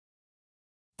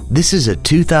This is a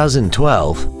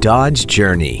 2012 Dodge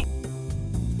Journey.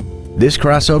 This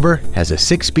crossover has a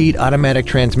 6-speed automatic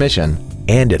transmission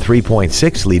and a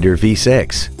 3.6-liter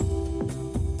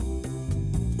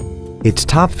V6. Its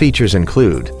top features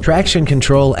include traction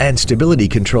control and stability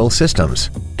control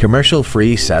systems,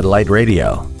 commercial-free satellite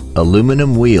radio,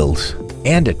 aluminum wheels,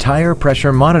 and a tire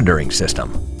pressure monitoring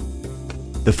system.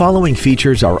 The following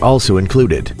features are also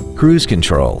included: cruise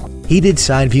control, heated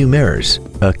side view mirrors,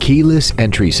 a keyless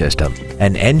entry system,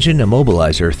 an engine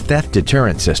immobilizer theft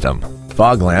deterrent system,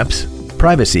 fog lamps,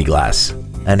 privacy glass,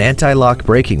 an anti-lock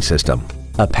braking system,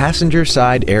 a passenger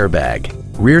side airbag,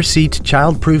 rear seat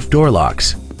child-proof door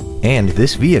locks, and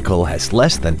this vehicle has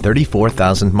less than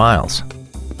 34,000 miles.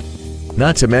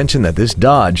 Not to mention that this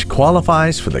Dodge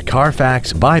qualifies for the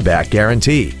Carfax buyback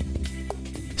guarantee.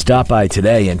 Stop by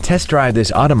today and test drive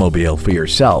this automobile for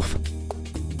yourself.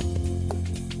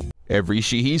 Every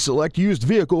Sheehy Select used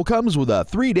vehicle comes with a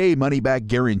 3-day money-back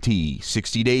guarantee,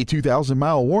 60-day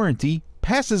 2,000-mile warranty,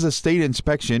 passes a state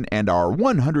inspection and our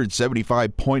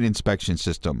 175-point inspection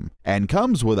system, and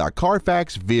comes with a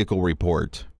Carfax vehicle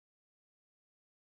report.